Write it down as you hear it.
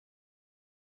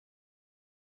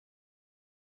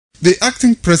The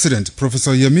acting president,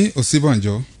 Professor Yemi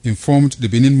Osibanjo, informed the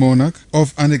Benin monarch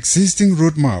of an existing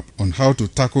roadmap on how to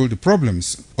tackle the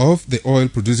problems of the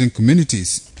oil-producing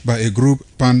communities by a group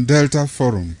Pan-Delta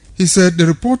Forum. He said the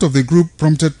report of the group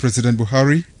prompted President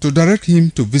Buhari to direct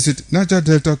him to visit Niger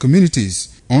Delta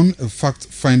communities on a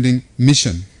fact-finding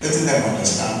mission. Letting them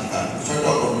understand that the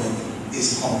federal government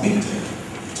is committed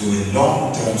to a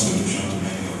long-term solution to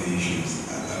many of the issues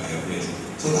that we have raised.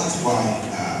 So that's why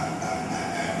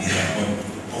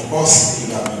but of course, it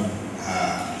would have been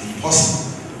impossible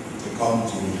to come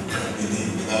to Benin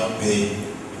without paying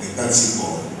the courtesy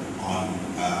call on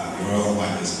Your Royal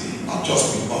Majesty, not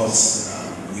just because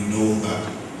we know that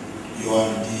you are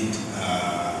indeed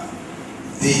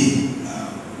the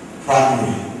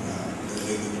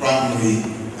primary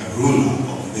ruler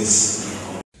of this.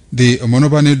 The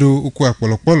Omonobanedo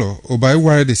Ukuakpolokpolo, Oba of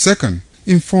Ewuare II,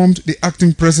 informed the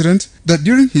acting president that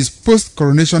during his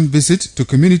post-coronation visit to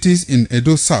communities in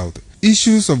Edo South,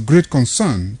 issues of great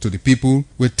concern to the people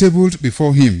were tabled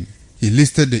before him. He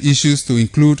listed the issues to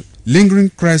include lingering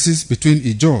crisis between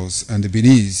Ijaws and the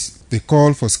Benis, the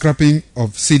call for scrapping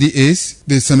of CDAs,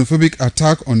 the xenophobic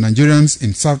attack on Nigerians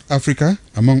in South Africa,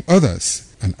 among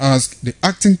others, and asked the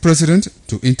acting president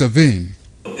to intervene.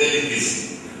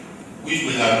 Delicacy, which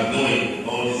we have been doing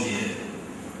all this year,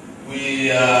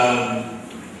 we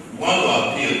want to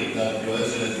appeal that Your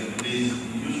Excellency please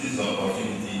use this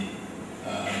opportunity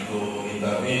to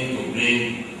intervene to bring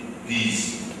peace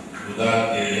to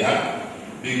that area,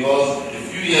 because a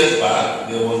few years back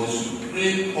there was a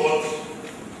Supreme Court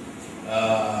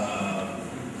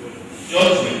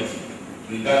judgment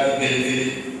regarding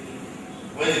Gelegele.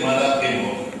 When the matter came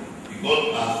up, we got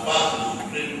as far as the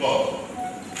Supreme Court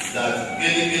that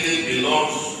Gelegele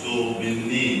belongs to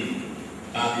Benin.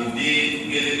 And indeed,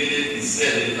 Gelegele is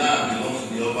said, the land belongs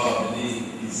to the Oba of Benin.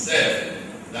 He said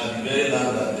that the very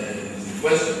land that is in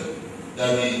question, that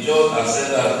the judge has said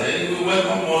that we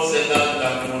welcome all settlers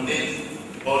that accommodates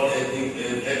all ethnic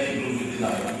groups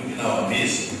within our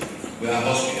midst. We are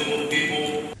hospitable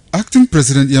people. Acting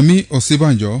President Yemi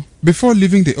Osibanjo, before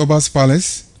leaving the Oba's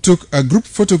palace, took a group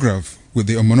photograph with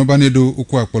the Omonobanedo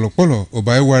Ukuakpolokpolo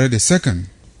Oba of Ewuare II.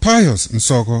 Pius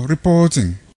Nsogho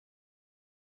reporting.